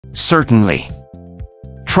Certainly.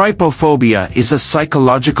 Trypophobia is a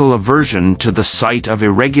psychological aversion to the sight of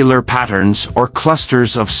irregular patterns or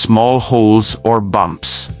clusters of small holes or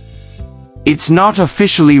bumps. It's not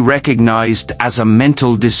officially recognized as a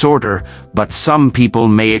mental disorder, but some people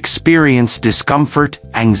may experience discomfort,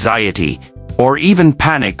 anxiety, or even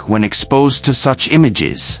panic when exposed to such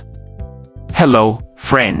images. Hello,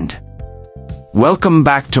 friend. Welcome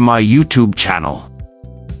back to my YouTube channel.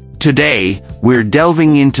 Today, we're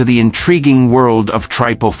delving into the intriguing world of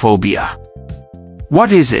trypophobia.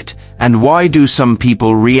 What is it, and why do some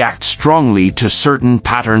people react strongly to certain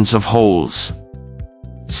patterns of holes?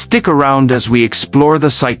 Stick around as we explore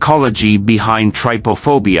the psychology behind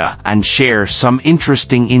trypophobia and share some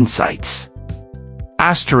interesting insights.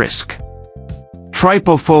 Asterisk.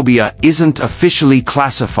 Trypophobia isn't officially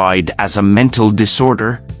classified as a mental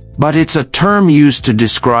disorder, but it's a term used to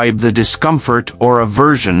describe the discomfort or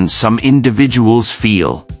aversion some individuals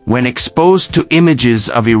feel when exposed to images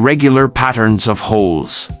of irregular patterns of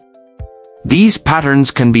holes. These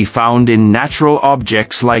patterns can be found in natural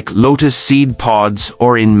objects like lotus seed pods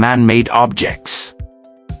or in man-made objects.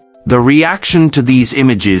 The reaction to these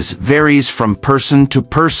images varies from person to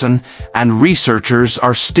person, and researchers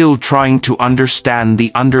are still trying to understand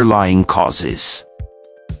the underlying causes.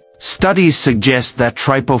 Studies suggest that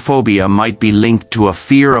trypophobia might be linked to a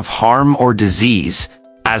fear of harm or disease,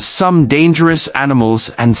 as some dangerous animals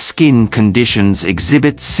and skin conditions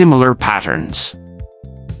exhibit similar patterns.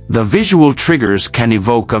 The visual triggers can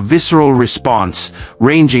evoke a visceral response,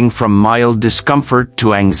 ranging from mild discomfort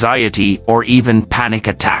to anxiety or even panic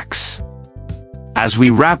attacks. As we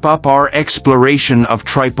wrap up our exploration of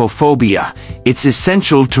trypophobia, it's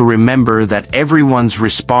essential to remember that everyone's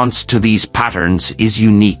response to these patterns is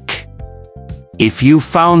unique. If you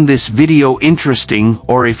found this video interesting,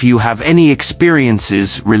 or if you have any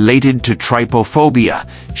experiences related to trypophobia,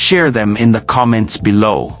 share them in the comments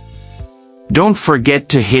below. Don't forget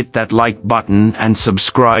to hit that like button and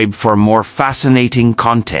subscribe for more fascinating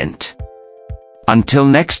content. Until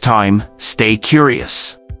next time, stay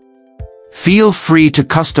curious. Feel free to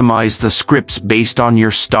customize the scripts based on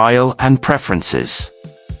your style and preferences.